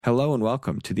Hello and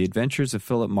welcome to the Adventures of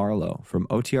Philip Marlowe from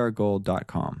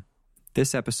OTRGold.com.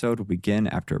 This episode will begin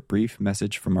after a brief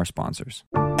message from our sponsors.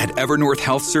 At Evernorth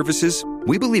Health Services,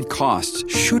 we believe costs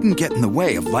shouldn't get in the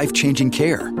way of life-changing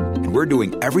care, and we're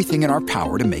doing everything in our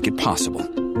power to make it possible.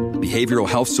 Behavioral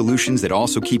health solutions that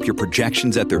also keep your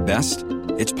projections at their best?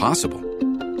 It's possible.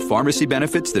 Pharmacy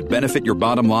benefits that benefit your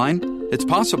bottom line? It's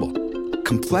possible.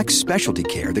 Complex specialty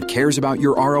care that cares about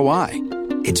your ROI?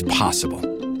 It's possible.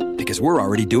 Because we're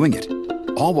already doing it,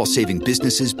 all while saving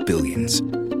businesses billions.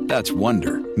 That's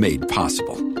Wonder made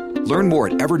possible. Learn more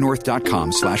at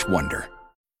evernorth.com/wonder.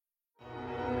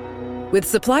 With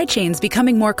supply chains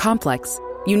becoming more complex,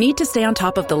 you need to stay on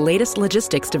top of the latest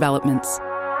logistics developments.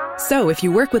 So if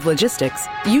you work with logistics,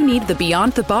 you need the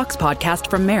Beyond the Box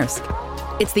podcast from Maersk.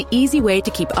 It's the easy way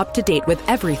to keep up to date with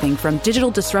everything from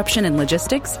digital disruption in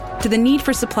logistics to the need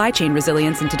for supply chain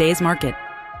resilience in today's market.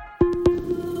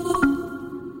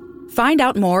 Find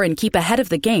out more and keep ahead of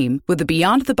the game with the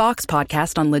Beyond the Box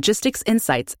podcast on logistics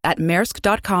insights at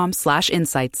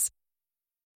maersk.com/insights.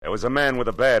 There was a man with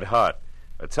a bad heart,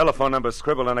 a telephone number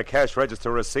scribbled on a cash register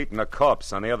receipt, and a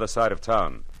corpse on the other side of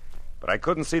town. But I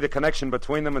couldn't see the connection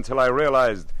between them until I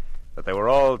realized that they were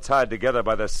all tied together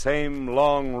by the same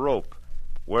long rope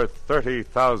worth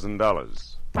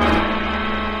 $30,000.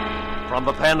 From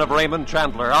the pen of Raymond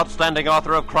Chandler, outstanding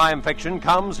author of crime fiction,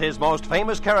 comes his most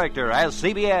famous character as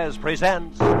CBS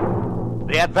presents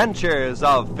The Adventures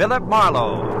of Philip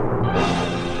Marlowe.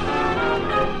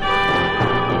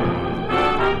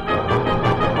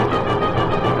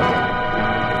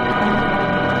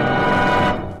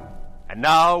 And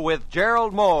now, with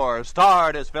Gerald Moore,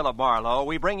 starred as Philip Marlowe,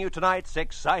 we bring you tonight's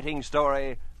exciting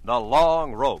story, The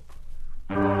Long Rope.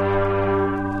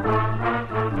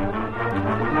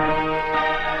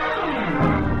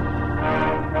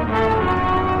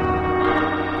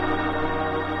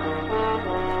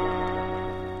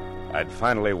 I'd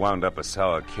finally wound up a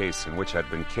sour case in which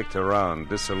I'd been kicked around,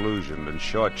 disillusioned, and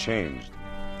shortchanged.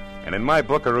 And in my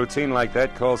book, a routine like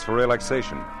that calls for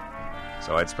relaxation.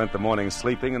 So I'd spent the morning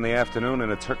sleeping and the afternoon in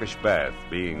a Turkish bath,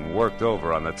 being worked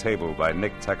over on the table by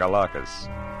Nick Takalakis,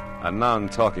 a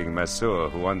non-talking masseur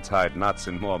who untied knots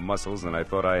in more muscles than I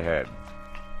thought I had.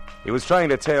 He was trying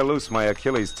to tear loose my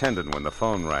Achilles tendon when the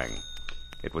phone rang.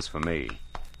 It was for me.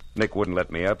 Nick wouldn't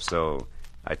let me up, so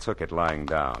I took it lying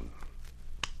down.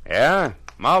 Yeah?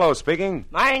 Marlowe speaking?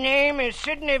 My name is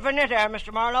Sidney Vanetta,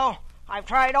 Mr. Marlowe. I've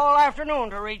tried all afternoon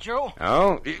to reach you.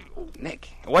 Oh? Nick,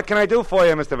 what can I do for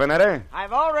you, Mr. Vanetta?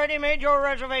 I've already made your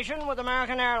reservation with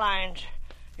American Airlines.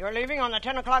 You're leaving on the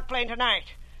 10 o'clock plane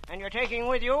tonight, and you're taking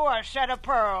with you a set of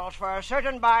pearls for a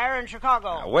certain buyer in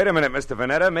Chicago. Now, wait a minute, Mr.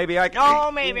 Vanetta. Maybe I can...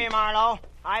 No, maybe, Marlowe.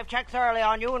 I've checked thoroughly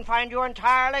on you and find you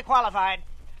entirely qualified,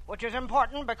 which is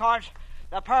important because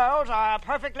the pearls are a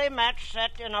perfectly matched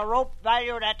set in a rope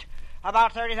valued at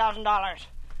about $30,000.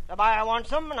 The buyer wants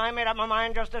them, and I made up my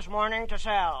mind just this morning to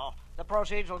sell. The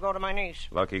proceeds will go to my niece.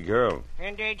 Lucky girl.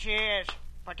 Indeed she is,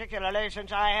 particularly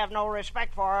since I have no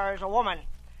respect for her as a woman.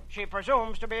 She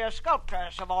presumes to be a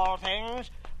sculptress of all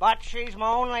things, but she's my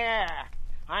only heir.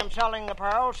 I'm selling the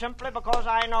pearls simply because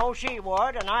I know she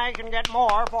would, and I can get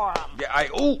more for them. Yeah,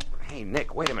 Hey,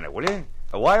 Nick, wait a minute, will you?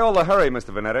 Why all the hurry,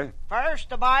 Mr. Vanetta? First,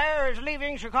 the buyer is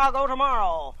leaving Chicago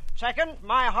tomorrow. Second,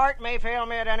 my heart may fail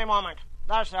me at any moment.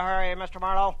 That's the hurry, Mr.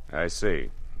 Marlowe. I see.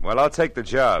 Well, I'll take the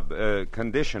job,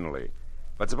 conditionally.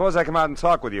 But suppose I come out and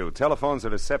talk with you. Telephones are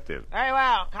deceptive. Very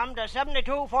well. Come to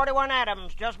 7241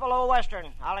 Adams, just below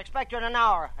Western. I'll expect you in an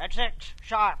hour, at 6,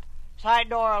 sharp. Side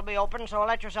door will be open, so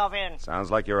let yourself in.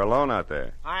 Sounds like you're alone out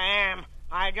there. I am.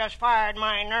 I just fired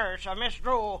my nurse, a Miss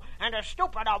Drew, and as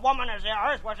stupid a woman as the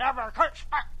earth was ever cursed.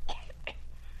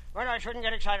 But I shouldn't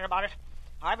get excited about it.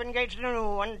 I've engaged a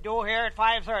new one, due here at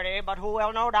 5:30, but who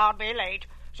will no doubt be late.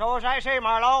 So as I say,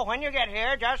 Marlowe, when you get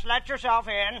here, just let yourself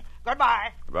in.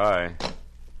 Goodbye. Goodbye.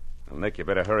 Well, Nick, you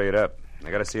better hurry it up.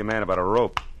 I gotta see a man about a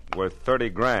rope worth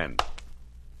 $30,000.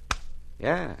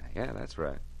 Yeah, that's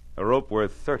right. A rope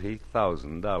worth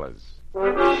 $30,000.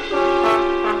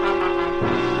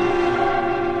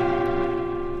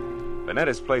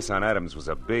 Vanetta's place on Adams was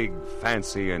a big,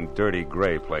 fancy, and dirty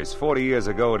gray place. 40 years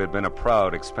ago, it had been a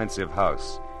proud, expensive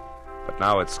house. But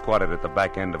now it squatted at the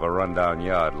back end of a rundown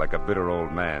yard like a bitter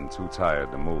old man too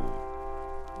tired to move.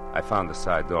 I found the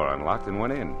side door unlocked and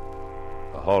went in.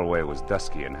 The hallway was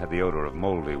dusky and had the odor of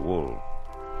moldy wool.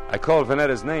 I called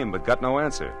Vanetta's name but got no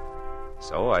answer.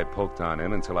 So I poked on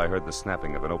in until I heard the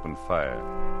snapping of an open fire.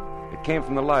 It came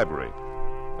from the library.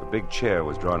 A big chair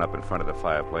was drawn up in front of the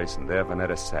fireplace, and there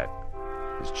Vanetta sat,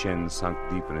 his chin sunk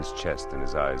deep in his chest and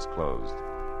his eyes closed.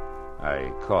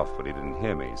 I coughed, but he didn't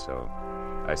hear me, so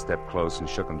I stepped close and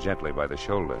shook him gently by the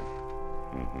shoulder.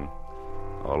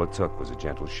 All it took was a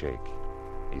gentle shake.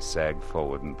 He sagged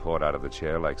forward and poured out of the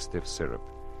chair like stiff syrup.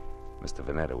 Mr.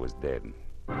 Vanetta was dead.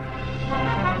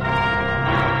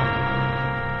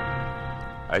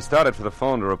 I started for the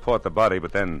phone to report the body,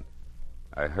 but then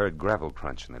I heard gravel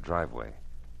crunch in the driveway.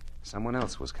 Someone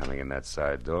else was coming in that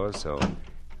side door, so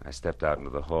I stepped out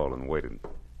into the hall and waited.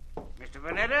 Mr.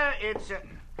 Vanetta, it's...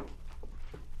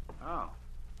 Oh.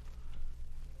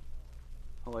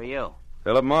 Who are you?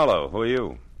 Philip Marlowe, who are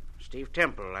you? Steve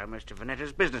Temple. I'm Mr.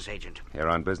 Vanetta's business agent. Here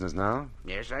on business now?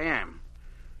 Yes, I am.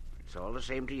 It's all the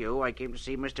same to you. I came to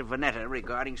see Mr. Vanetta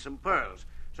regarding some pearls.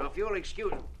 So if you'll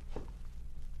excuse...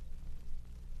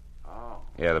 Oh.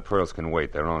 Yeah, the pearls can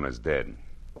wait. Their owner's dead.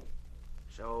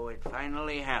 So it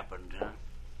finally happened, huh?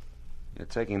 You're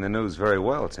taking the news very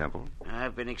well, Temple.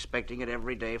 I've been expecting it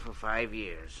every day for 5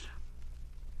 years.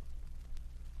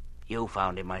 You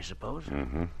found him, I suppose?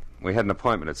 Mm-hmm. We had an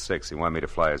appointment at 6. He wanted me to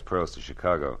fly his pearls to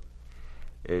Chicago.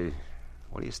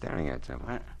 What are you staring at,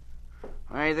 Temple?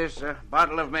 Why, there's a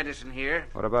bottle of medicine here.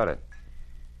 What about it?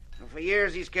 For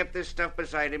years, he's kept this stuff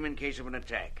beside him in case of an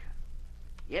attack.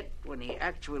 Yet, when he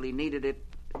actually needed it,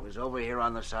 it was over here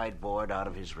on the sideboard out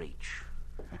of his reach.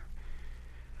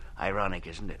 Ironic,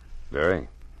 isn't it? Very.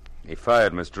 He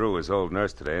fired Miss Drew, his old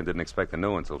nurse, today, and didn't expect a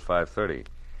new one until 5:30.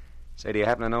 Say, do you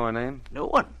happen to know her name? No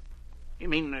one? You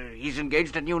mean he's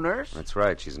engaged a new nurse? That's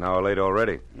right. She's an hour late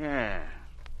already. Yeah.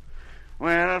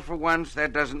 Well, for once,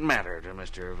 that doesn't matter to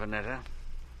Mr. Vanetta.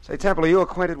 Say, Temple, are you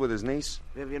acquainted with his niece?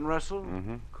 Vivian Russell?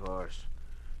 Mm-hmm. Of course.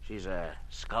 She's a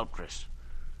sculptress.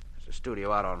 There's a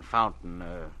studio out on Fountain,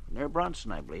 near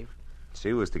Bronson, I believe.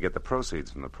 She was to get the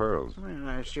proceeds from the pearls. Well,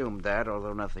 I assumed that,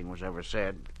 although nothing was ever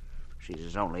said. She's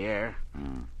his only heir.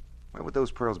 Where would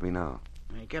those pearls be now?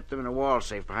 He kept them in a wall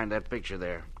safe behind that picture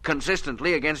there.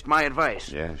 Consistently against my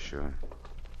advice. Yeah, sure.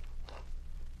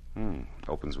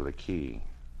 Opens with a key.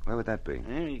 Where would that be?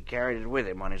 He carried it with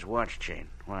him on his watch chain.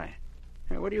 Why?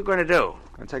 What are you going to do?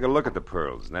 I'll take a look at the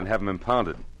pearls and then have them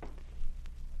impounded.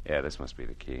 Yeah, this must be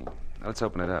the key. Now, let's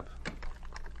open it up.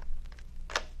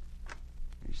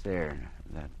 It's there,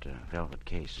 that velvet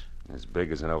case. As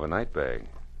big as an overnight bag.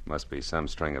 Must be some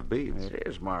string of beads. It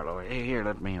is, Marlowe. Here,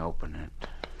 let me open it.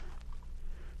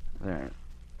 There.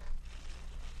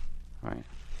 Right.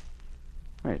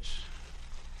 It's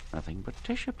nothing but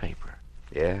tissue paper.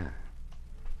 Yeah.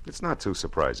 It's not too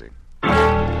surprising.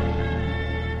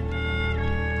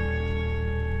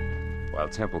 While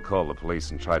Temple called the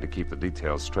police and tried to keep the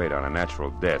details straight on a natural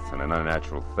death and an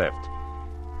unnatural theft,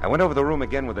 I went over the room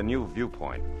again with a new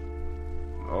viewpoint.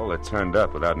 All that turned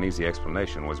up without an easy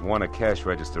explanation was, one, a cash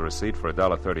register receipt for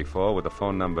 $1.34 with the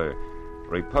phone number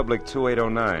Republic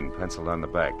 2809 penciled on the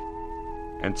back,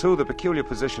 and two, the peculiar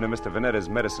position of Mr. Vanetta's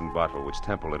medicine bottle, which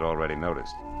Temple had already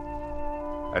noticed.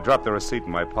 I dropped the receipt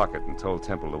in my pocket and told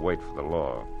Temple to wait for the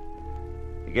law.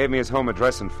 He gave me his home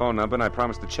address and phone number, and I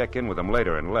promised to check in with him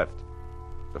later, and left.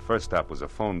 The first stop was a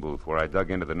phone booth where I dug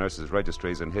into the nurses'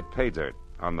 registries and hit pay dirt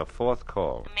on the fourth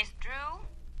call. Miss Drew?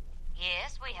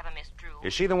 Yes, we have a Miss Drew.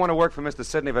 Is she the one who worked for Mr.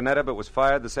 Sidney Vanetta but was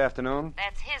fired this afternoon?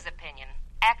 That's his opinion.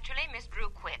 Actually, Miss Drew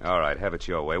quit. All right, have it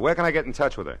your way. Where can I get in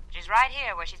touch with her? She's right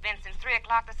here where she's been since 3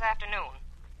 o'clock this afternoon.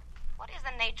 What is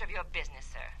the nature of your business,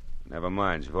 sir? Never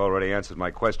mind. You've already answered my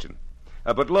question.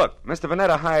 But look, Mr.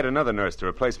 Vanetta hired another nurse to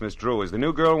replace Miss Drew. Is the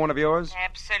new girl one of yours?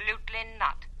 Absolutely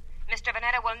not. Mr.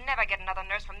 Vanetta will never get another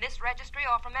nurse from this registry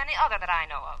or from any other that I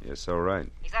know of. You're so right.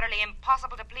 He's utterly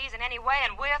impossible to please in any way,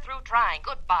 and we're through trying.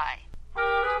 Goodbye.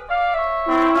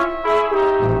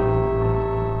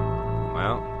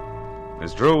 Well,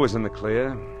 Miss Drew was in the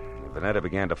clear. Vanetta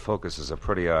began to focus as a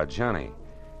pretty odd Johnny.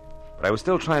 But I was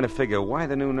still trying to figure why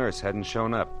the new nurse hadn't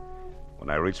shown up when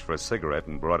I reached for a cigarette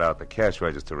and brought out the cash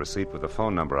register receipt with the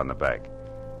phone number on the back.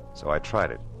 So I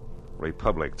tried it.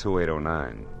 Republic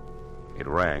 2809. It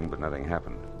rang, but nothing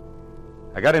happened.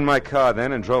 I got in my car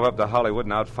then and drove up to Hollywood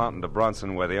and out Fountain to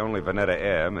Bronson, where the only Vanetta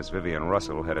heir, Miss Vivian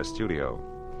Russell, had a studio.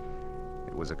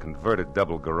 It was a converted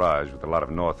double garage with a lot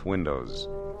of north windows,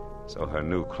 so her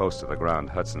new close-to-the-ground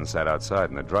Hudson sat outside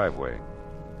in the driveway.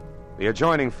 The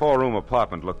adjoining four-room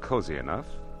apartment looked cozy enough,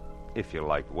 if you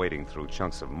liked wading through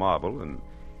chunks of marble and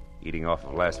eating off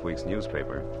of last week's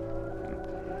newspaper.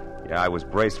 Yeah, I was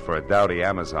braced for a dowdy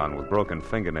Amazon with broken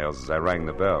fingernails as I rang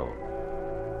the bell.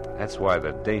 That's why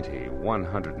the dainty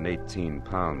 118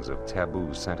 pounds of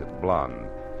taboo-scented blonde,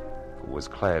 who was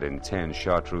clad in 10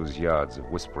 chartreuse yards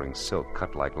of whispering silk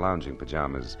cut like lounging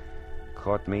pajamas,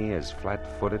 caught me as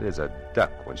flat-footed as a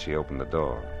duck when she opened the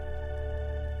door.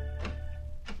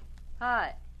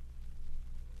 Hi.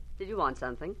 Did you want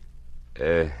something?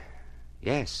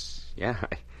 Yes. Yeah.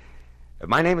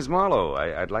 My name is Marlowe.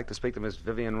 I'd like to speak to Miss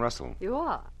Vivian Russell. You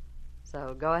are?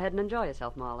 So go ahead and enjoy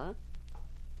yourself, Marlowe.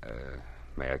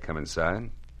 May I come inside?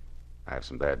 I have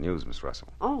some bad news, Miss Russell.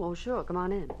 Oh, sure. Come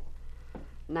on in.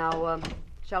 Now,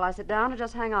 shall I sit down or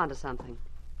just hang on to something?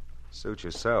 Suit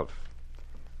yourself.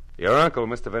 Your uncle,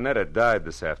 Mr. Vanetta, died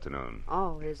this afternoon.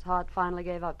 Oh, his heart finally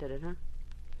gave up, did it, huh?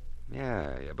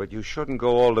 Yeah, but you shouldn't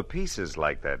go all to pieces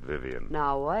like that, Vivian.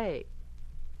 Now, wait.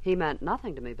 He meant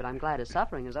nothing to me, but I'm glad his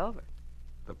suffering is over.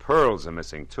 The pearls are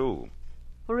missing, too.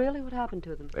 Well, really? What happened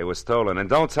to them? They were stolen, and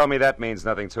don't tell me that means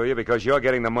nothing to you, because you're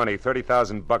getting the money,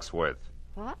 $30,000 worth.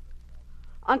 What?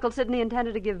 Uncle Sidney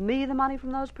intended to give me the money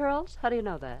from those pearls? How do you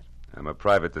know that? I'm a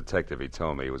private detective. He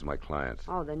told me he was my client.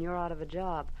 Oh, then you're out of a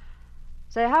job.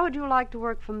 Say, how would you like to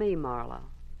work for me, Marlowe?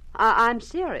 I'm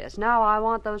serious. Now I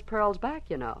want those pearls back,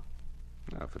 you know.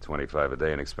 Now, for $25 a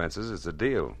day in expenses, it's a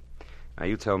deal. Now,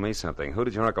 you tell me something. Who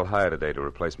did your uncle hire today to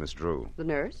replace Miss Drew? The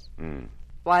nurse?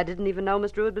 Why, I didn't even know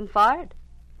Miss Drew had been fired.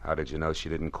 How did you know she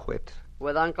didn't quit?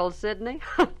 With Uncle Sidney?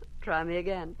 Try me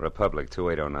again. Republic,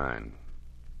 2809.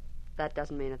 That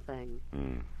doesn't mean a thing.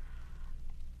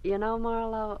 You know,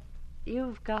 Marlowe,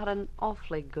 you've got an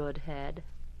awfully good head.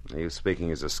 Are you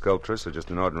speaking as a sculptress or just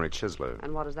an ordinary chiseler?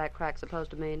 And what is that crack supposed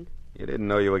to mean? You didn't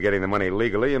know you were getting the money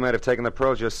legally. You might have taken the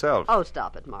pearls yourself. Oh,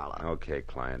 stop it, Marlowe. Okay,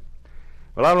 client.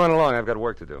 Well, I'll run along. I've got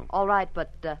work to do. All right,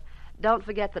 but don't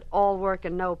forget that all work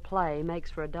and no play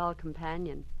makes for a dull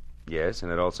companion. Yes,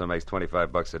 and it also makes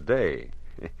 $25 a day.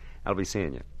 I'll be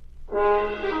seeing you.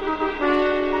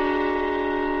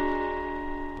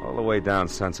 All the way down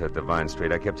Sunset to Vine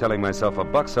Street, I kept telling myself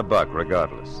 $1's a buck,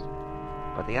 regardless.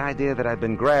 But the idea that I'd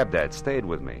been grabbed at stayed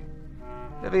with me.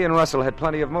 Vivian Russell had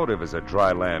plenty of motive as a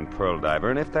dry land pearl diver,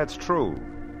 and if that's true,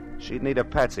 she'd need a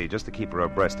patsy just to keep her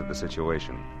abreast of the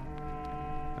situation.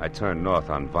 I turned north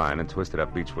on Vine and twisted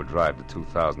up Beechwood Drive to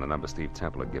 2000, the number Steve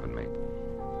Temple had given me.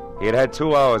 He had had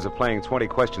 2 hours of playing 20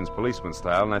 questions policeman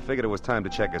style, and I figured it was time to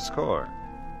check his score.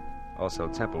 Also,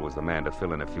 Temple was the man to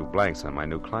fill in a few blanks on my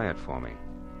new client for me.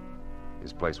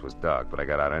 His place was dark, but I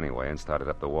got out anyway and started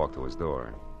up the walk to his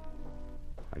door.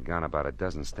 I'd gone about a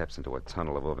dozen steps into a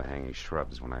tunnel of overhanging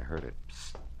shrubs when I heard it.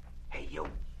 Psst. Hey, you.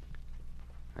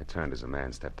 I turned as a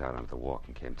man stepped out onto the walk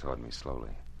and came toward me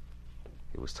slowly.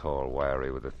 He was tall,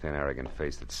 wiry, with a thin, arrogant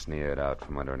face that sneered out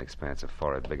from under an expansive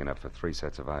forehead big enough for 3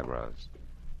 sets of eyebrows.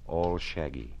 All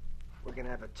shaggy. We're gonna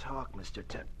have a talk, Mr.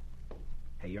 Temple.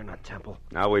 Hey, you're not Temple.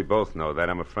 Now we both know that.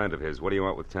 I'm a friend of his. What do you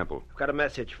want with Temple? I've got a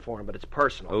message for him, but it's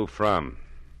personal. Who from?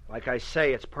 Like I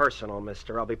say, it's personal,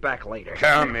 mister. I'll be back later.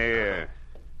 Come here.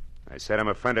 I said I'm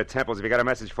a friend of Temple's. If you got a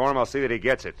message for him, I'll see that he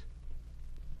gets it.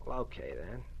 Well, okay,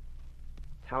 then.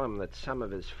 Tell him that some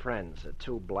of his friends are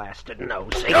too blasted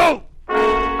nosy. Go! The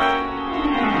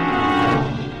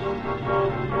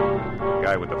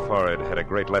guy with the forehead had a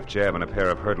great left jab and a pair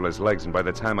of hurdler's legs, and by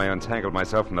the time I untangled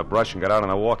myself from the brush and got out on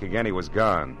the walk again, he was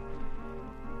gone.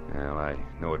 Well, I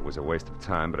knew it was a waste of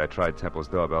time, but I tried Temple's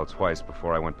doorbell twice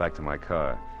before I went back to my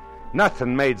car.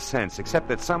 Nothing made sense, except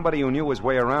that somebody who knew his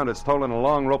way around had stolen a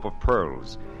long rope of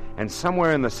pearls, and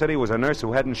somewhere in the city was a nurse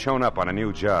who hadn't shown up on a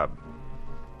new job.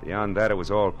 Beyond that, it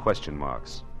was all question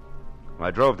marks. Well,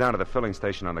 I drove down to the filling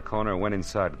station on the corner and went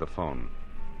inside to the phone.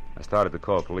 I started to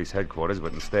call police headquarters,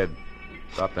 but instead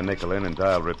dropped the nickel in and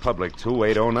dialed Republic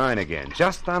 2809 again,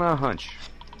 just on a hunch.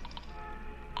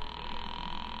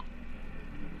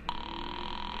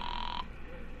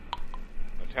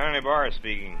 Lieutenant Ibarra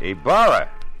speaking. Ibarra?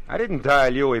 I didn't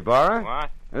dial you, Ibarra.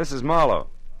 What? This is Marlowe.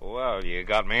 Well, you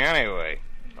got me anyway.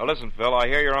 Now, listen, Phil, I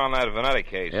hear you're on that Vanetta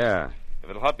case. Yeah. If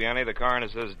it'll help you any, the coroner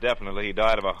says definitely he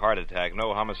died of a heart attack.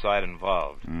 No homicide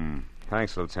involved.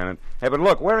 Thanks, Lieutenant. Hey, but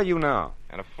look, where are you now?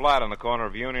 In a flat on the corner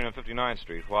of Union and 59th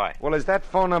Street. Why? Well, is that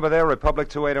phone number there, Republic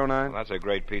 2809? Well, that's a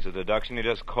great piece of deduction. You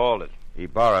just called it.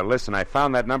 Ibarra, listen, I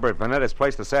found that number at Vanetta's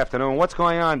place this afternoon. What's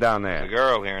going on down There's a there?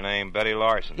 girl here named Betty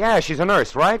Larson. Yeah, she's a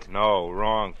nurse, right? No,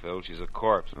 wrong, Phil. She's a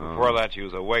corpse. Before that, she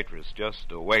was a waitress.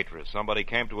 Just a waitress. Somebody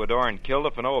came to her door and killed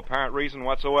her for no apparent reason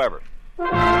whatsoever.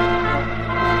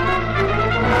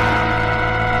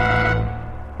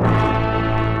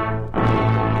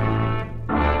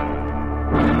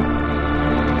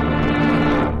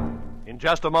 In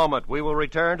just a moment, we will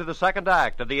return to the second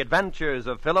act of The Adventures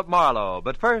of Philip Marlowe.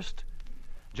 But first,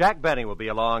 Jack Benny will be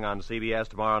along on CBS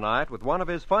tomorrow night with one of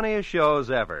his funniest shows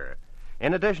ever.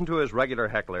 In addition to his regular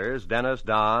hecklers, Dennis,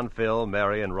 Don, Phil,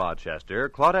 Mary, and Rochester,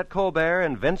 Claudette Colbert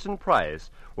and Vincent Price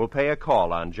will pay a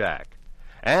call on Jack.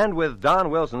 And with Don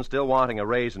Wilson still wanting a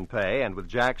raise in pay, and with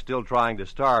Jack still trying to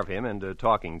starve him into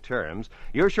talking terms,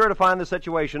 you're sure to find the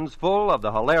situations full of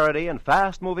the hilarity and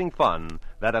fast-moving fun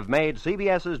that have made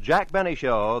CBS's Jack Benny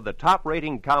Show the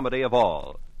top-rating comedy of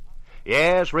all.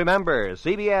 Yes, remember,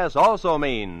 CBS also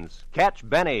means Catch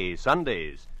Benny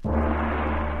Sundays.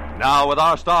 Now, with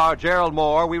our star, Gerald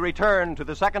Moore, we return to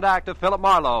the second act of Philip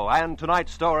Marlowe and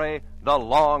tonight's story, The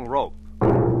Long Rope.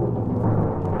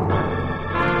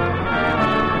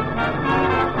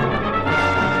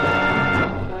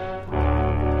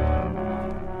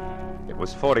 It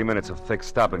was 40 minutes of thick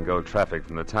stop-and-go traffic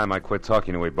from the time I quit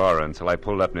talking to Ibarra until I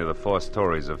pulled up near the 4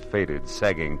 stories of faded,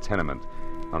 sagging tenement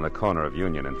on the corner of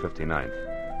Union and 59th.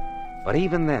 But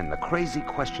even then, the crazy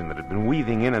question that had been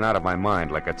weaving in and out of my mind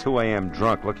like a 2 a.m.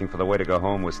 drunk looking for the way to go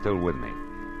home was still with me.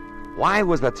 Why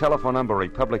was the telephone number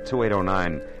Republic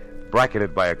 2809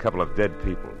 bracketed by a couple of dead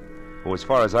people who, as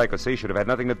far as I could see, should have had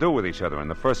nothing to do with each other in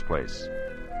the first place?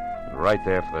 And right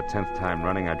there, for the 10th time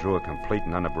running, I drew a complete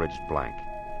and unabridged blank.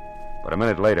 But a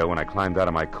minute later, when I climbed out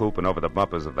of my coupe and over the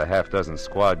bumpers of the half-dozen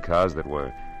squad cars that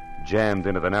were jammed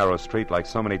into the narrow street like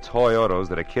so many toy autos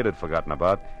that a kid had forgotten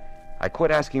about, I quit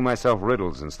asking myself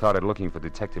riddles and started looking for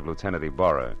Detective Lieutenant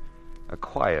Ibarra, a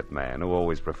quiet man who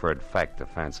always preferred fact to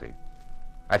fancy.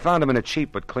 I found him in a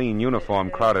cheap but clean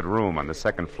uniform-crowded room on the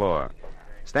second floor,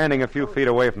 standing a few feet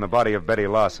away from the body of Betty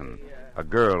Lawson, a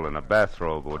girl in a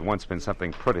bathrobe who had once been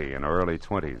something pretty in her early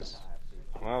 20s.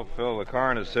 Well, Phil, the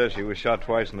coroner says she was shot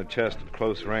twice in the chest at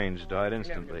close range, died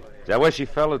instantly. Is that where she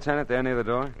fell, Lieutenant, there near the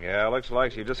door? Yeah, looks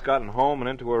like she'd just gotten home and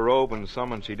into her robe when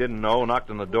someone she didn't know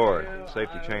knocked on the door. The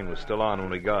safety chain was still on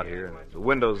when we got here, and the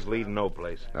windows lead no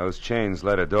place. Those chains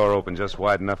let a door open just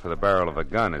wide enough for the barrel of a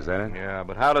gun, is that it? Yeah,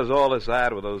 but how does all this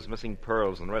add with those missing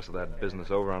pearls and the rest of that business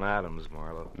over on Adams,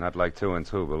 Marlowe? Not like 2 and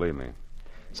 2, believe me.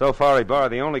 So far, Ibarra,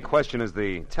 the only question is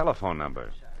the telephone number.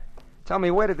 Tell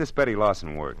me, where did this Betty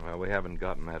Lawson work? Well, we haven't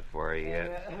gotten that far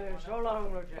yet. So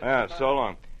long, Lieutenant. Yeah, so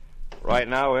long. Right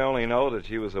now, we only know that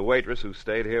she was a waitress who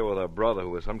stayed here with her brother, who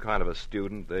was some kind of a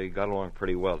student. They got along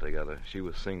pretty well together. She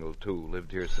was single, too.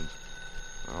 Lived here since...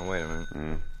 Oh, wait a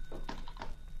minute.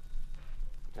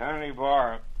 Tiny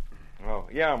Bar. Oh,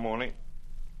 yeah, Mooney.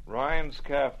 Ryan's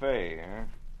Cafe, huh?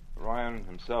 Ryan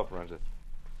himself runs it.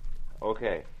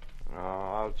 Okay.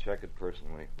 I'll check it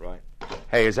personally, right?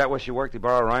 Hey, is that where she worked,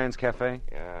 Ibarra, Ryan's Cafe?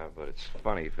 Yeah, but it's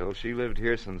funny, Phil. She lived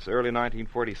here since early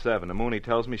 1947. And Mooney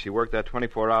tells me she worked that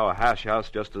 24-hour hash house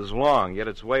just as long, yet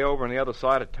it's way over on the other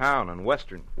side of town in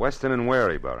Western. Western and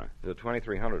where, Ibarra? The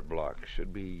 2300 block.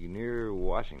 Should be near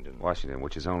Washington. Washington,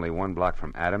 which is only 1 block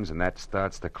from Adams, and that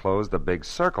starts to close the big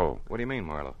circle. What do you mean,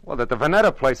 Marlowe? Well, that the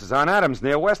Vanetta place is on Adams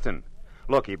near Western.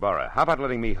 Look, Ibarra, how about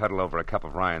letting me huddle over a cup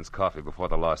of Ryan's coffee before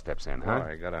the law steps in, huh? Oh,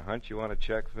 I got a hunch you want to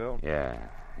check, Phil? Yeah,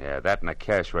 that and a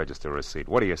cash register receipt.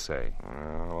 What do you say?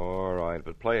 All right,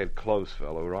 but play it close,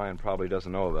 fellow. Ryan probably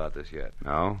doesn't know about this yet.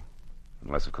 No?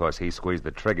 Unless, of course, he squeezed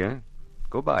the trigger.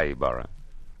 Goodbye, Ibarra.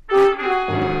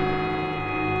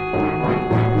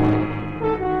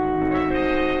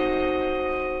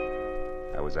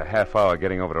 I was a half hour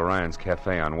getting over to Ryan's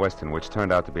Cafe on Western, which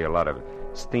turned out to be a lot of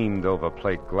steamed-over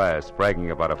plate glass,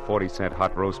 bragging about a 40-cent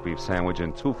hot roast beef sandwich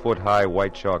in 2-foot-high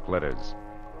white chalk letters.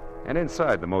 And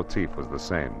inside, the motif was the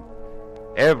same.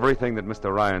 Everything that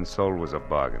Mr. Ryan sold was a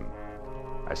bargain.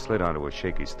 I slid onto a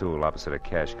shaky stool opposite a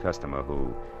cash customer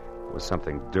who was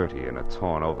something dirty in a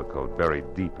torn overcoat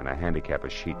buried deep in a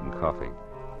handicapper's sheet and coffee.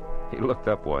 He looked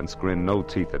up once, grinned no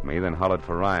teeth at me, then hollered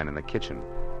for Ryan in the kitchen,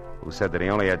 who said that he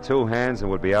only had 2 hands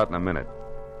and would be out in a minute.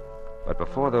 But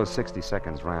before those 60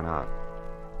 seconds ran out,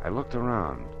 I looked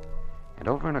around, and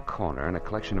over in a corner, in a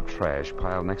collection of trash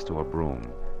piled next to a broom,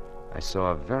 I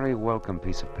saw a very welcome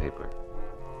piece of paper.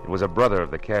 It was a brother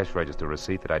of the cash register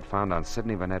receipt that I'd found on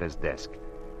Sidney Vanetta's desk,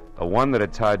 the one that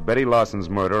had tied Betty Lawson's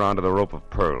murder onto the rope of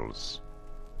pearls.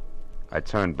 I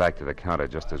turned back to the counter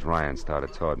just as Ryan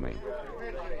started toward me.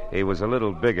 He was a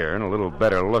little bigger and a little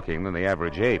better looking than the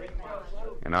average ape,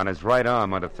 and on his right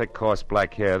arm, under thick, coarse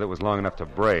black hair that was long enough to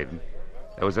braid,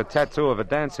 there was a tattoo of a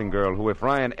dancing girl who, if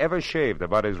Ryan ever shaved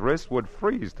about his wrist, would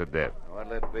freeze to death.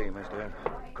 What'll it be, mister?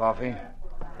 Coffee?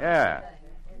 Yeah,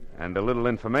 and a little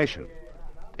information.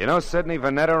 You know Sidney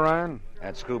Vanetta, Ryan?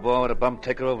 That screwball with a bump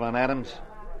ticker over on Adams?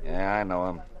 Yeah, I know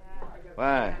him.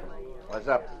 Why? What's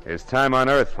up? His time on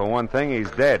Earth, for one thing, he's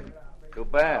dead. Too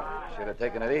bad. Should have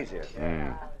taken it easier.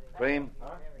 Cream?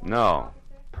 No.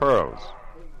 Pearls.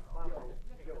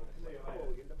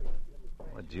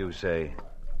 What'd you say?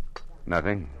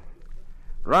 Nothing.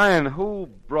 Ryan, who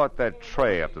brought that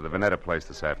tray up to the Vanetta place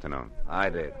this afternoon? I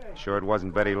did. Sure it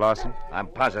wasn't Betty Lawson? I'm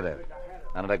positive.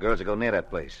 None of the girls would go near that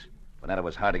place. Vanetta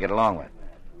was hard to get along with.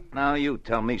 Now you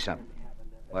tell me something.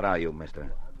 What are you,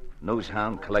 mister?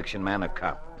 Newshound, collection man, or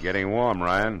cop? Getting warm,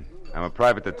 Ryan. I'm a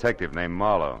private detective named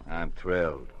Marlowe. I'm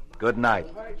thrilled. Good night.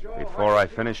 Before I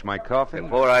finish my coffee?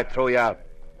 Before I throw you out.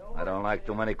 I don't like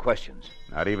too many questions.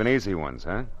 Not even easy ones,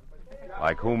 huh?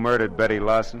 Like who murdered Betty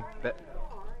Larson?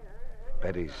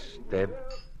 Betty's dead?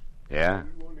 Yeah.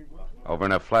 Over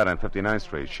in her flat on 59th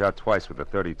Street, shot twice with a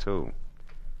 .32.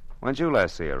 When'd you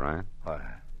last see her, Ryan? Why,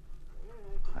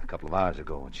 a couple of hours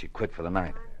ago when she quit for the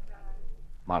night.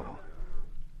 Marlowe,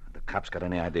 the cops got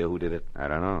any idea who did it? I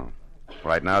don't know.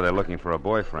 Right now they're looking for a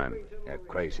boyfriend. You're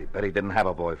crazy. Betty didn't have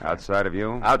a boyfriend. Outside of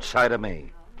you? Outside of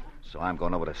me. So I'm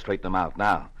going over to straighten them out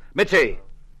now. Mitzi!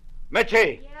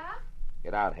 Mitzi! Yeah?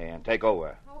 Get out here and take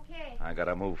over. Okay. I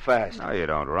gotta move fast. No, you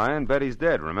don't, Ryan. Betty's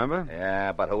dead, remember?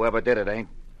 Yeah, but whoever did it ain't.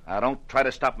 Now, don't try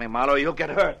to stop me, Marlowe. You'll get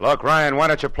hurt. Look, Ryan, why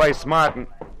don't you play smart and...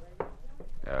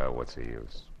 what's the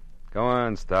use? Go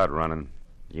on, start running.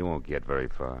 You won't get very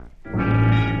far.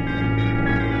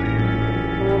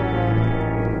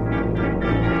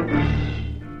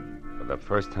 For the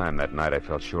first time that night, I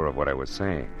felt sure of what I was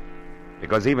saying.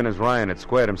 Because even as Ryan had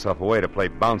squared himself away to play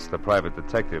bounce the private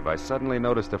detective, I suddenly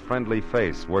noticed a friendly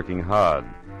face working hard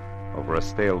over a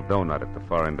stale donut at the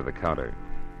far end of the counter.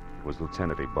 It was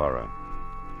Lieutenant Ibarra.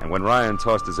 And when Ryan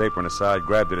tossed his apron aside,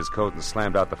 grabbed at his coat, and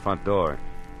slammed out the front door,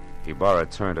 Ibarra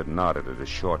turned and nodded at a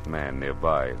short man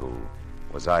nearby who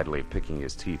was idly picking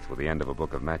his teeth with the end of a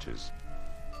book of matches.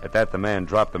 At that, the man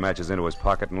dropped the matches into his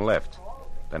pocket and left.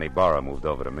 Then Ibarra moved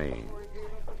over to me.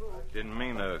 Didn't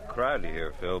mean to crowd you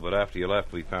here, Phil, but after you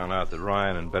left, we found out that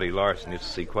Ryan and Betty Larson used to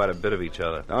see quite a bit of each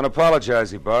other. Don't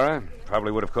apologize, Ibarra.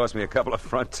 Probably would have cost me a couple of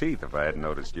front teeth if I hadn't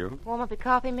noticed you. Warm up your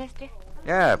coffee, mister?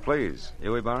 Yeah, please.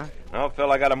 You, Ibarra? No, Phil,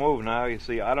 I gotta move now. You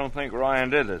see, I don't think Ryan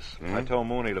did this. I told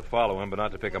Mooney to follow him, but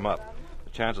not to pick him up.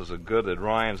 The chances are good that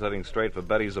Ryan's heading straight for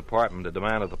Betty's apartment to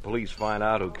demand that the police find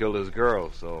out who killed his girl,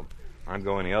 so I'm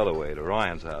going the other way, to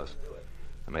Ryan's house.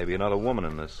 There may be another woman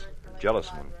in this. Jealous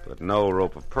one. But no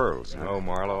rope of pearls, huh? No,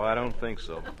 Marlowe, I don't think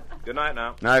so. Good night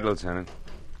now. Night, Lieutenant.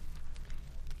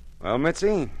 Well,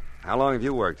 Mitzi, how long have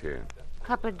you worked here? A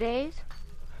couple of days.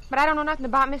 But I don't know nothing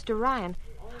about Mr. Ryan.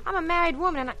 I'm a married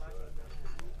woman, and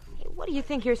Hey, what do you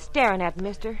think you're staring at,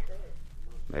 mister?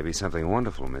 Maybe something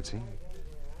wonderful, Mitzi.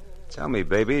 Tell me,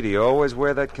 baby, do you always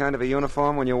wear that kind of a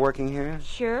uniform when you're working here?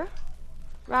 Sure.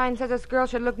 Ryan says this girl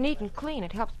should look neat and clean.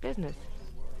 It helps business.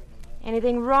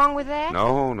 Anything wrong with that?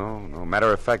 No.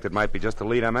 Matter of fact, it might be just the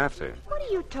lead I'm after. What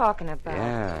are you talking about?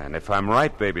 Yeah, and if I'm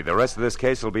right, baby, the rest of this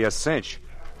case will be a cinch.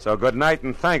 So good night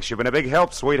and thanks. You've been a big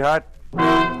help, sweetheart. When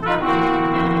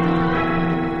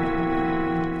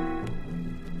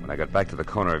I got back to the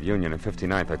corner of Union and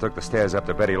 59th, I took the stairs up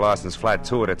to Betty Larson's flat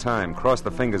 2 at a time, crossed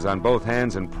the fingers on both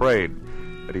hands, and prayed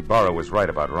that Ibarra was right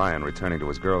about Ryan returning to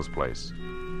his girl's place.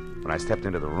 When I stepped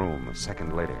into the room a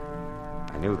second later,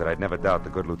 I knew that I'd never doubt the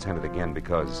good lieutenant again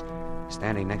because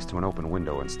standing next to an open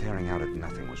window and staring out at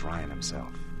nothing was Ryan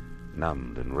himself,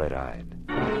 numbed and red-eyed.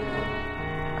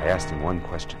 I asked him one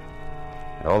question,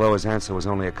 and although his answer was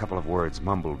only a couple of words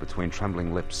mumbled between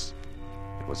trembling lips,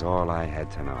 it was all I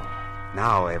had to know.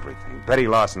 Now everything. Betty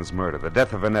Larson's murder, the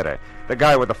death of Vanetta, the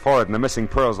guy with the forehead and the missing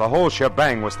pearls, the whole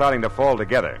shebang was starting to fall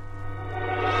together.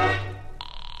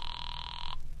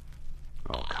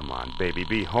 Oh, come on, baby,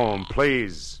 be home,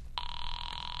 please.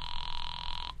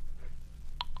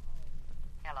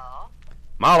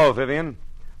 Marlowe, Vivian.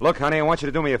 Look, honey, I want you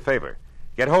to do me a favor.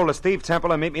 Get hold of Steve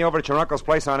Temple and meet me over at your uncle's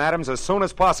place on Adams as soon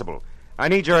as possible. I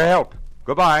need your help.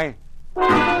 Goodbye. Well,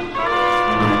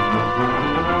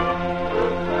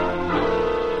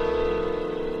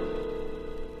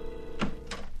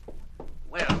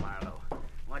 Marlowe,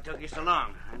 what took you so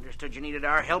long? I understood you needed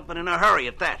our help and in a hurry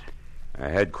at that. I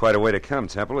had quite a way to come,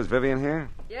 Temple. Is Vivian here?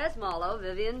 Yes, Marlowe,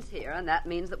 Vivian's here, and that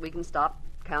means that we can stop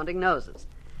counting noses.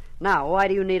 Now, why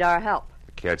do you need our help?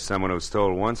 Catch someone who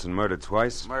stole once and murdered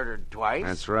twice? Murdered twice?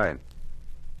 That's right.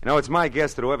 You know, it's my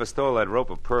guess that whoever stole that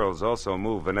rope of pearls also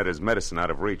moved Vanetta's medicine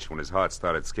out of reach when his heart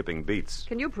started skipping beats.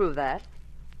 Can you prove that?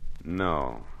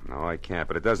 No, I can't.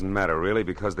 But it doesn't matter, really,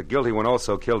 because the guilty one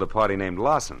also killed a party named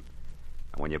Larson.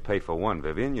 And when you pay for one,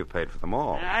 Vivian, you paid for them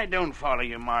all. I don't follow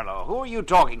you, Marlowe. Who are you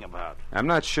talking about? I'm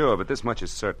not sure, but this much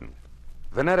is certain.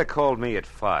 Vanetta called me at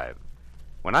 5.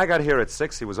 When I got here at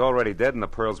 6, he was already dead and the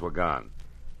pearls were gone.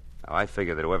 Now, I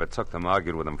figured that whoever took them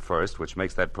argued with him first, which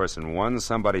makes that person, 1,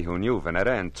 somebody who knew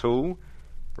Vanetta, and 2,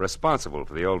 responsible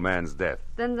for the old man's death.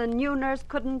 Then the new nurse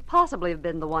couldn't possibly have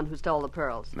been the one who stole the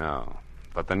pearls. No,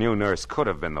 but the new nurse could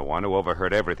have been the one who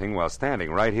overheard everything while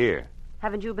standing right here.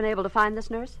 Haven't you been able to find this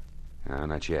nurse? No,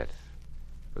 not yet.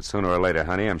 But sooner or later,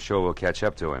 honey, I'm sure we'll catch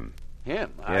up to him.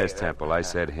 Him? Yes, Temple, I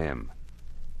said him.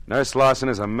 Nurse Larson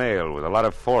is a male with a lot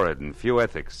of forehead and few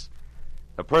ethics.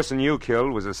 The person you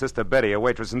killed was his sister Betty, a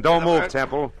waitress. And don't move,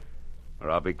 Temple,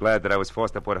 or I'll be glad that I was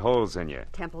forced to put holes in you.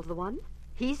 Temple's the one?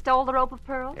 He stole the rope of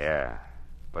pearls? Yeah.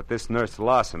 But this Nurse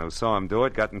Larson who saw him do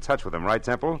it got in touch with him, right,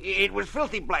 Temple? It was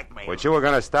filthy blackmail. But you were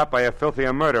going to stop by a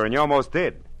filthier murder, and you almost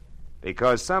did.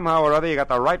 Because somehow or other you got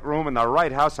the right room in the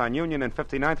right house on Union and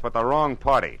 59th, but the wrong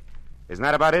party. Isn't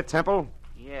that about it, Temple?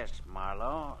 Yes,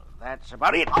 Marlowe. That's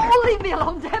about it. Oh, leave me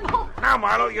alone, Temple. Now,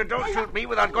 Marlowe, you don't shoot me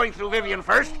without going through Vivian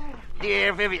first.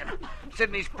 Dear Vivian,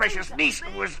 Sidney's precious niece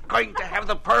was going to have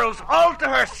the pearls all to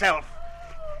herself.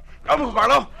 Don't move,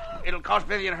 Marlowe. It'll cost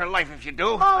Vivian her life if you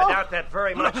do. I doubt that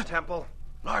very much, Temple.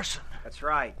 Larson. That's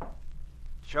right.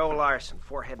 Joe Larson,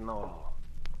 forehead and all.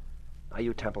 Now,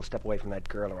 you, Temple, step away from that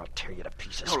girl or I'll tear you to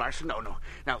pieces. No, Larson, no.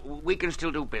 Now, we can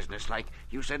still do business like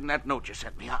you said in that note you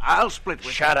sent me. I'll split with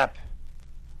you. Shut up.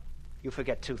 You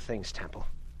forget two things, Temple.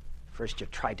 First, you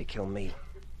tried to kill me.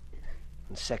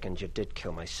 And second, you did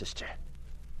kill my sister.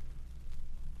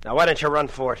 Now, why don't you run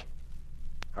for it?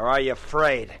 Or are you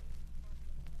afraid?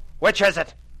 Which is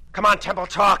it? Come on, Temple,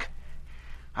 talk.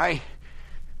 I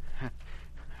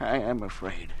am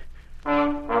afraid. Well,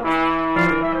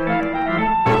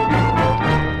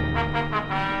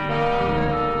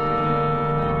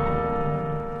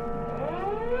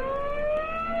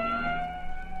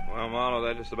 Marlowe,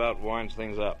 that just about winds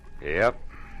things up. Yep.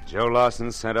 Joe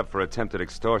Larson sent up for attempted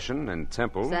extortion, and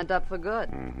Temple... Sent up for good.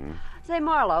 Mm-hmm. Say,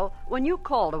 Marlowe, when you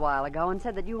called a while ago and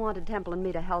said that you wanted Temple and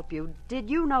me to help you,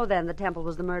 did you know then that Temple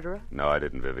was the murderer? No, I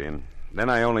didn't, Vivian. Then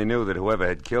I only knew that whoever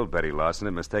had killed Betty Larson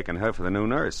had mistaken her for the new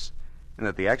nurse, and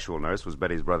that the actual nurse was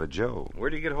Betty's brother, Joe.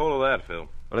 Where'd you get hold of that, Phil?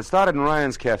 Well, it started in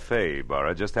Ryan's Cafe,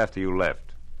 Barra, just after you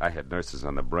left. I had nurses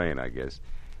on the brain, I guess.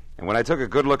 And when I took a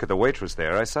good look at the waitress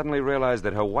there, I suddenly realized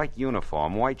that her white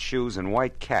uniform, white shoes, and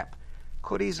white cap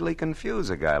could easily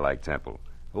confuse a guy like Temple,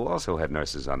 who also had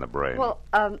nurses on the brain. Well,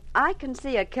 I can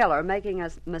see a killer making a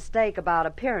mistake about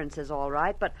appearances, all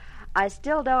right, but I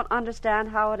still don't understand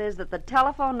how it is that the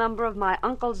telephone number of my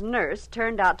uncle's nurse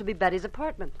turned out to be Betty's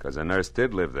apartment. Because a nurse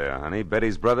did live there, honey.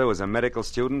 Betty's brother was a medical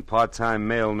student, part-time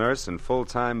male nurse, and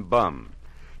full-time bum.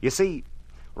 You see,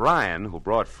 Ryan, who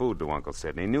brought food to Uncle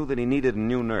Sidney, knew that he needed a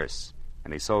new nurse,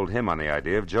 and he sold him on the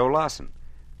idea of Joe Larson,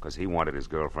 because he wanted his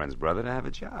girlfriend's brother to have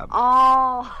a job.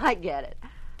 Oh, I get it.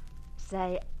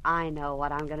 Say, I know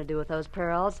what I'm going to do with those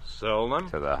pearls. Sell them?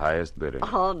 To the highest bidder.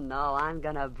 Oh, no, I'm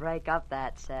going to break up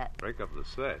that set. Break up the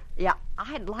set? Yeah,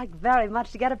 I'd like very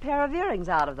much to get a pair of earrings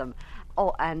out of them.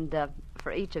 Oh, and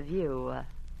for each of you,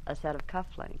 a set of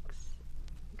cufflinks.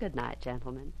 Good night,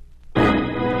 gentlemen.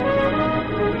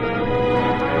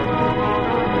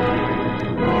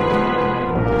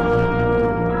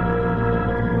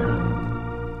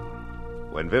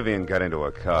 When Vivian got into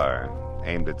her car,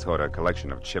 aimed it toward a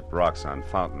collection of chipped rocks on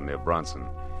Fountain near Bronson,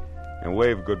 and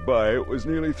waved goodbye, it was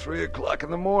nearly 3 o'clock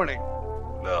in the morning.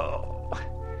 No.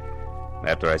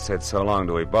 After I said so long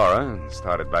to Ibarra and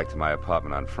started back to my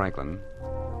apartment on Franklin,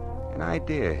 an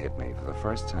idea hit me for the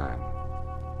first time.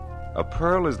 A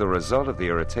pearl is the result of the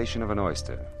irritation of an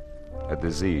oyster, a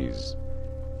disease.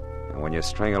 And when you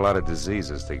string a lot of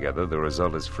diseases together, the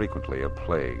result is frequently a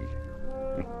plague.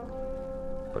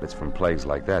 But it's from plagues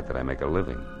like that I make a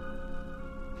living.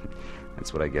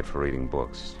 That's what I get for reading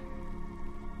books.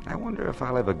 I wonder if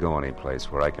I'll ever go any place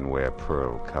where I can wear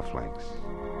pearl cufflinks.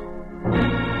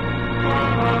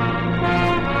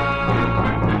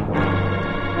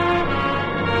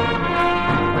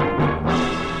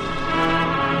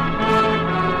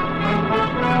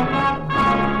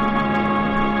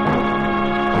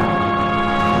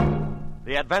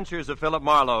 The Adventures of Philip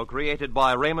Marlowe, created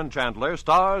by Raymond Chandler,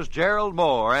 stars Gerald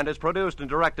Moore and is produced and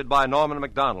directed by Norman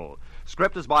MacDonald.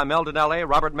 Script is by Mel Donnelly,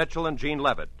 Robert Mitchell, and Gene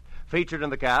Levitt. Featured in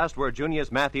the cast were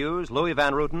Junius Matthews, Louis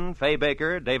Van Ruten, Fay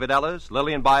Baker, David Ellis,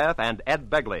 Lillian Baeff, and Ed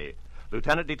Begley.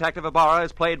 Lieutenant Detective Ibarra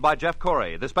is played by Jeff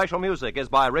Corey. The special music is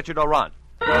by Richard Orant.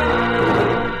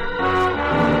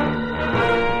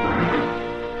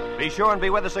 Be sure and be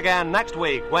with us again next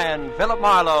week when Philip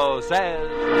Marlowe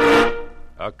says...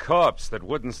 A corpse that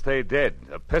wouldn't stay dead,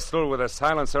 a pistol with a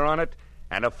silencer on it,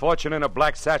 and a fortune in a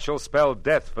black satchel spelled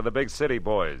death for the big city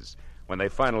boys when they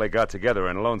finally got together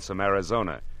in lonesome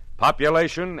Arizona.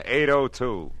 Population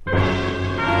 802.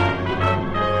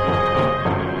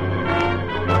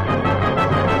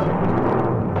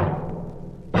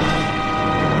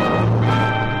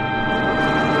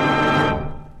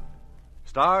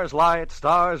 Stars light,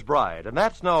 stars bright, and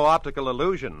that's no optical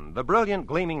illusion. The brilliant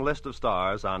gleaming list of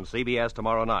stars on CBS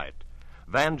tomorrow night.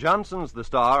 Van Johnson's the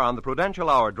star on the Prudential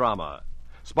Hour drama.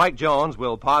 Spike Jones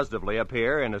will positively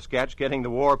appear in a sketch getting the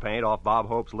war paint off Bob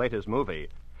Hope's latest movie.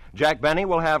 Jack Benny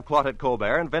will have Claudette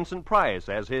Colbert and Vincent Price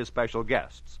as his special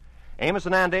guests. Amos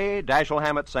and Andy, Dashiell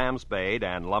Hammett, Sam Spade,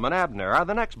 and Lum and Abner are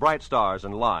the next bright stars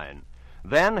in line.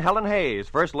 Then Helen Hayes,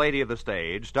 First Lady of the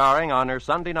Stage, starring on her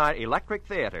Sunday night Electric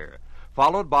Theater,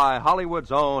 followed by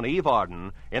Hollywood's own Eve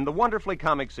Arden in the wonderfully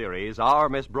comic series Our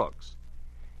Miss Brooks.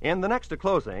 In the next to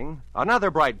closing, another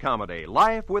bright comedy,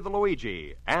 Life with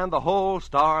Luigi, and the whole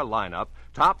star lineup,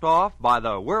 topped off by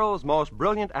the world's most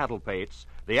brilliant addlepates,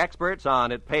 the experts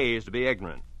on It Pays to Be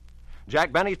Ignorant.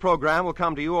 Jack Benny's program will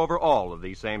come to you over all of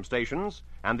these same stations,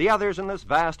 and the others in this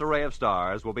vast array of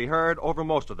stars will be heard over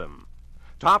most of them.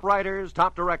 Top writers,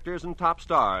 top directors, and top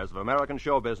stars of American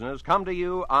show business come to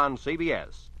you on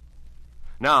CBS.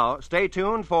 Now, stay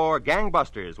tuned for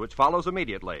Gangbusters, which follows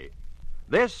immediately.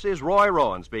 This is Roy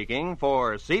Rowan speaking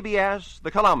for CBS, the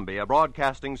Columbia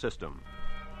Broadcasting System.